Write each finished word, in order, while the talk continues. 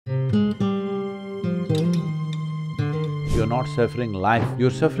You're not suffering life,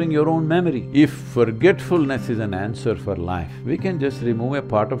 you're suffering your own memory. If forgetfulness is an answer for life, we can just remove a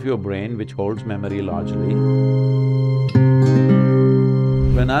part of your brain which holds memory largely.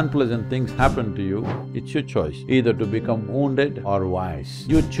 When unpleasant things happen to you, it's your choice, either to become wounded or wise.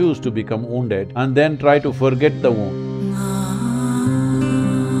 You choose to become wounded and then try to forget the wound.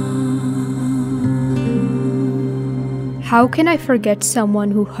 How can I forget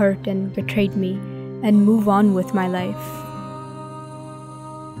someone who hurt and betrayed me and move on with my life?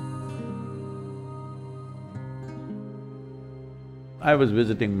 I was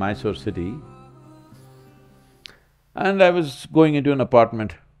visiting Mysore city and I was going into an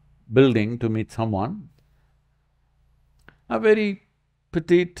apartment building to meet someone. A very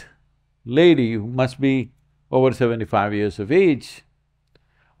petite lady who must be over 75 years of age,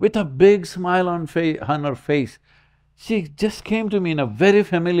 with a big smile on her face, she just came to me in a very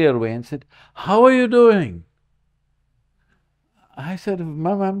familiar way and said, "How are you doing?" I said,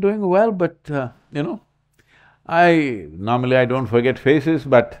 "Ma'am, I'm doing well, but normally I don't forget faces,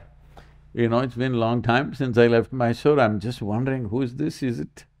 but it's been a long time since I left Mysore. I'm just wondering, who is this? Is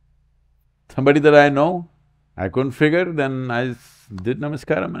it somebody that I know?" I couldn't figure, then I did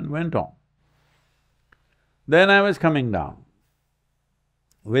namaskaram and went on. Then I was coming down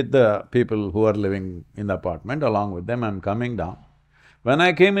with the people who are living in the apartment, along with them I'm coming down. When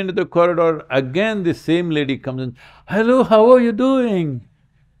I came into the corridor, again this same lady comes in, "Hello, how are you doing?"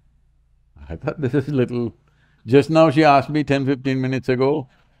 I thought this is little… Just now she asked me 10-15 minutes ago,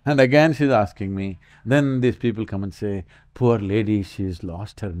 and again she's asking me. Then these people come and say, "Poor lady, she's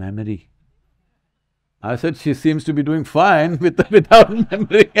lost her memory." I said, "She seems to be doing fine without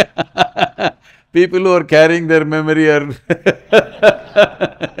memory." People who are carrying their memory are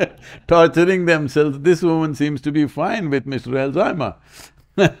torturing themselves. This woman seems to be fine with Mr. Alzheimer.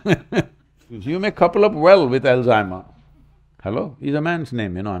 You may couple up well with Alzheimer. Hello? Is a man's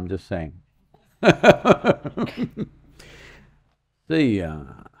name, I'm just saying. See,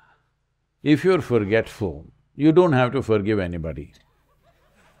 if you're forgetful, you don't have to forgive anybody.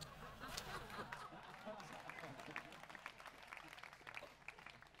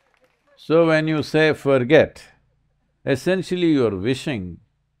 So when you say forget, essentially you're wishing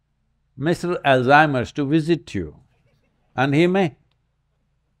Mr. Alzheimer's to visit you, and he may.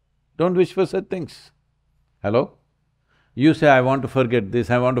 Don't wish for such things. Hello? You say, "I want to forget this,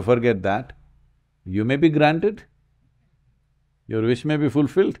 I want to forget that." You may be granted, your wish may be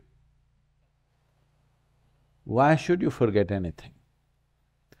fulfilled. Why should you forget anything?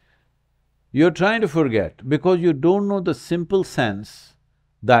 You're trying to forget because you don't know the simple sense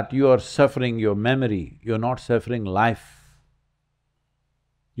that you are suffering your memory, you're not suffering life.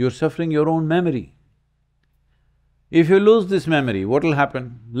 You're suffering your own memory. If you lose this memory, what will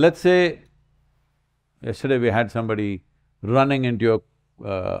happen? Let's say, yesterday we had somebody running into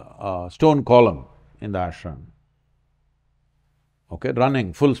a stone column in the ashram. Okay,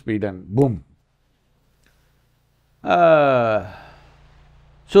 running full speed and boom.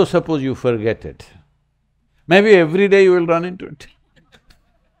 So suppose you forget it. Maybe every day you will run into it.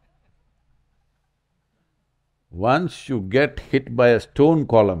 Once you get hit by a stone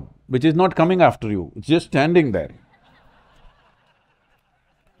column, which is not coming after you, it's just standing there.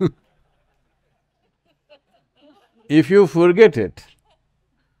 If you forget it,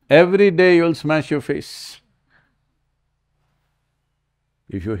 every day you'll smash your face.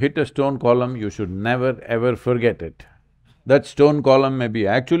 If you hit a stone column, you should never ever forget it. That stone column may be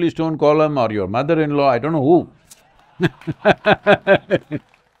actually stone column or your mother-in-law, I don't know who.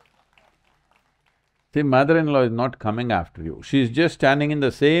 See, mother-in-law is not coming after you, she's just standing in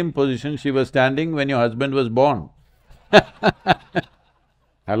the same position she was standing when your husband was born.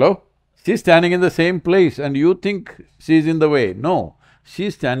 Hello? She's standing in the same place and you think she's in the way. No,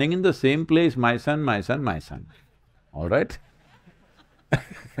 she's standing in the same place, my son, my son, my son. All right?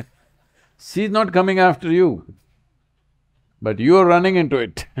 She's not coming after you, but you're running into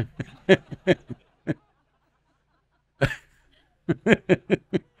it.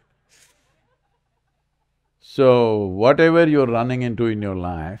 So, whatever you're running into in your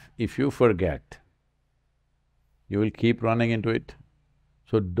life, if you forget, you will keep running into it.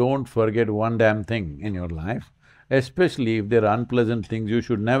 So don't forget one damn thing in your life, especially if there are unpleasant things you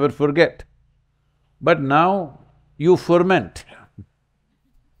should never forget. But now you ferment.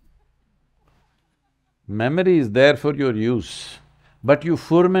 Memory is there for your use, but you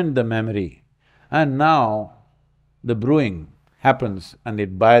ferment the memory, and now the brewing happens and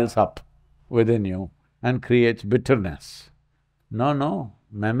it boils up within you and creates bitterness. No,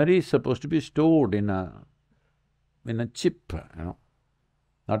 memory is supposed to be stored in a chip,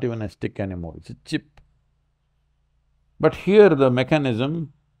 not even a stick anymore, it's a chip. But here the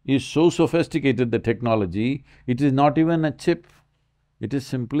mechanism is so sophisticated, the technology, it is not even a chip, it is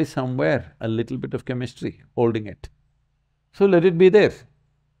simply somewhere a little bit of chemistry holding it. So let it be there.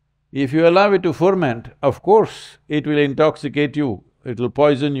 If you allow it to ferment, of course, it will intoxicate you, it will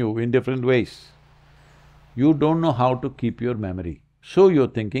poison you in different ways. You don't know how to keep your memory, so you're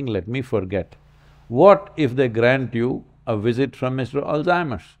thinking, let me forget. What if they grant you a visit from Mr.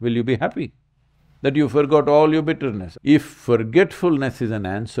 Alzheimer's? Will you be happy that you forgot all your bitterness? If forgetfulness is an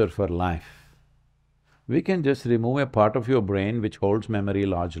answer for life, we can just remove a part of your brain which holds memory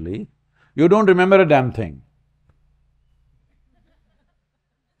largely. You don't remember a damn thing.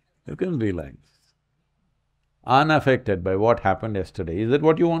 You can be like this, unaffected by what happened yesterday. Is that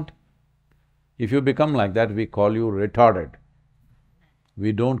what you want? If you become like that, we call you retarded.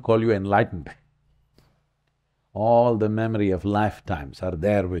 We don't call you enlightened. All the memory of lifetimes are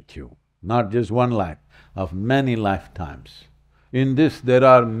there with you, not just one life, of many lifetimes. In this, there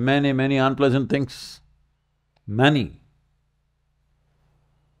are many unpleasant things, many.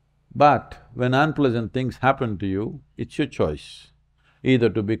 But when unpleasant things happen to you, it's your choice, either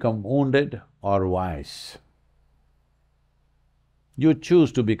to become wounded or wise. You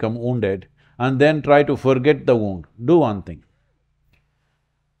choose to become wounded and then try to forget the wound. Do one thing.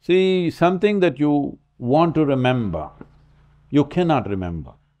 See, something that you want to remember, you cannot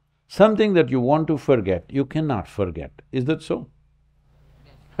remember. Something that you want to forget, you cannot forget. Is that so?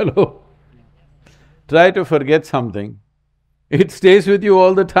 Hello? Try to forget something, it stays with you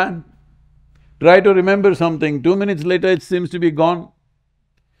all the time. Try to remember something, 2 minutes later it seems to be gone.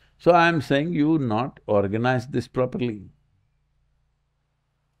 So I'm saying you not organized this properly.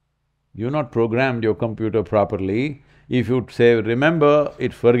 You're not programmed your computer properly. If you say remember,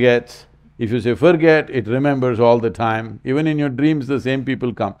 it forgets. If you say forget, it remembers all the time. Even in your dreams, the same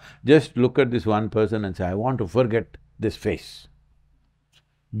people come. Just look at this one person and say, I want to forget this face.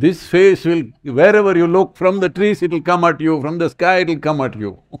 This face will… wherever you look, from the trees it'll come at you, from the sky it'll come at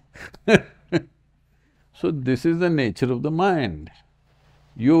you. So this is the nature of the mind.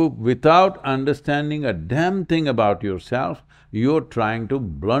 You, without understanding a damn thing about yourself, you're trying to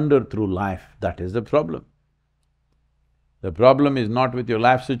blunder through life, that is the problem. The problem is not with your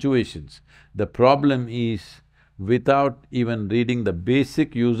life situations, the problem is without even reading the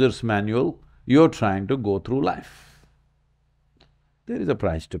basic user's manual, you're trying to go through life. There is a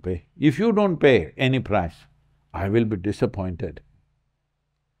price to pay. If you don't pay any price, I will be disappointed.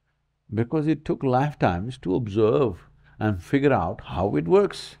 Because it took lifetimes to observe and figure out how it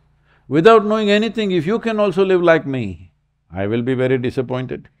works. Without knowing anything, if you can also live like me, I will be very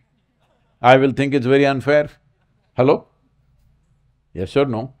disappointed. I will think it's very unfair. Hello? Yes or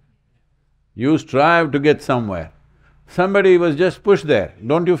no? You strive to get somewhere. Somebody was just pushed there,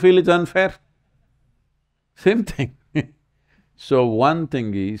 don't you feel it's unfair? Same thing. So one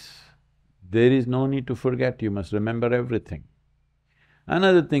thing is, there is no need to forget, you must remember everything.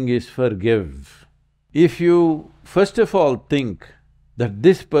 Another thing is forgive. If you first of all think that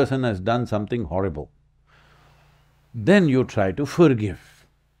this person has done something horrible, then you try to forgive.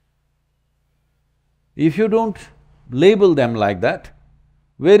 If you don't label them like that,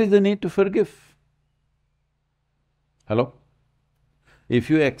 where is the need to forgive? Hello? If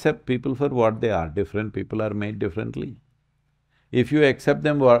you accept people for what they are, different people are made differently. If you accept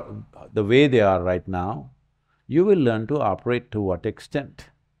them the way they are right now, you will learn to operate to what extent.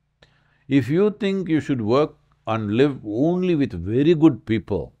 If you think you should work and live only with very good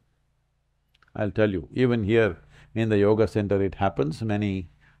people, I'll tell you, even here in the yoga center it happens, many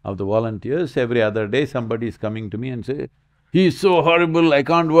of the volunteers, every other day somebody is coming to me and say, he's so horrible, I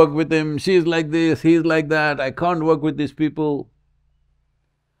can't work with him, she's like this, he's like that, I can't work with these people.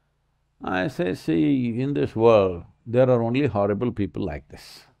 I say, see, in this world, there are only horrible people like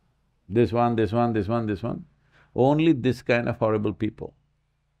this. This one, this one, this one, this one, only this kind of horrible people.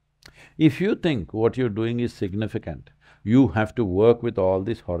 If you think what you're doing is significant, you have to work with all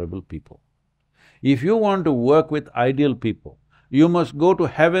these horrible people. If you want to work with ideal people, you must go to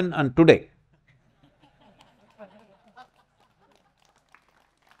heaven and today.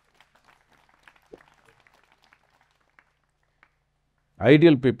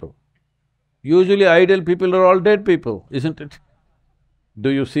 Ideal people. Usually ideal people are all dead people, isn't it? Do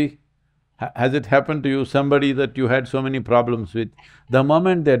you see? Has it happened to you, somebody that you had so many problems with, the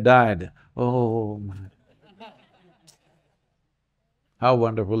moment they died, oh, how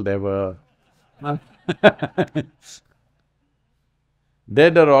wonderful they were.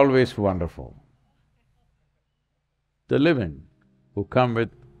 Dead are always wonderful. The living, who come with…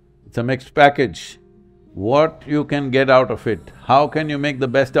 it's a mixed package. what you can get out of it, how can you make the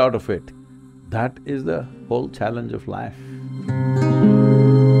best out of it. That is the whole challenge of life.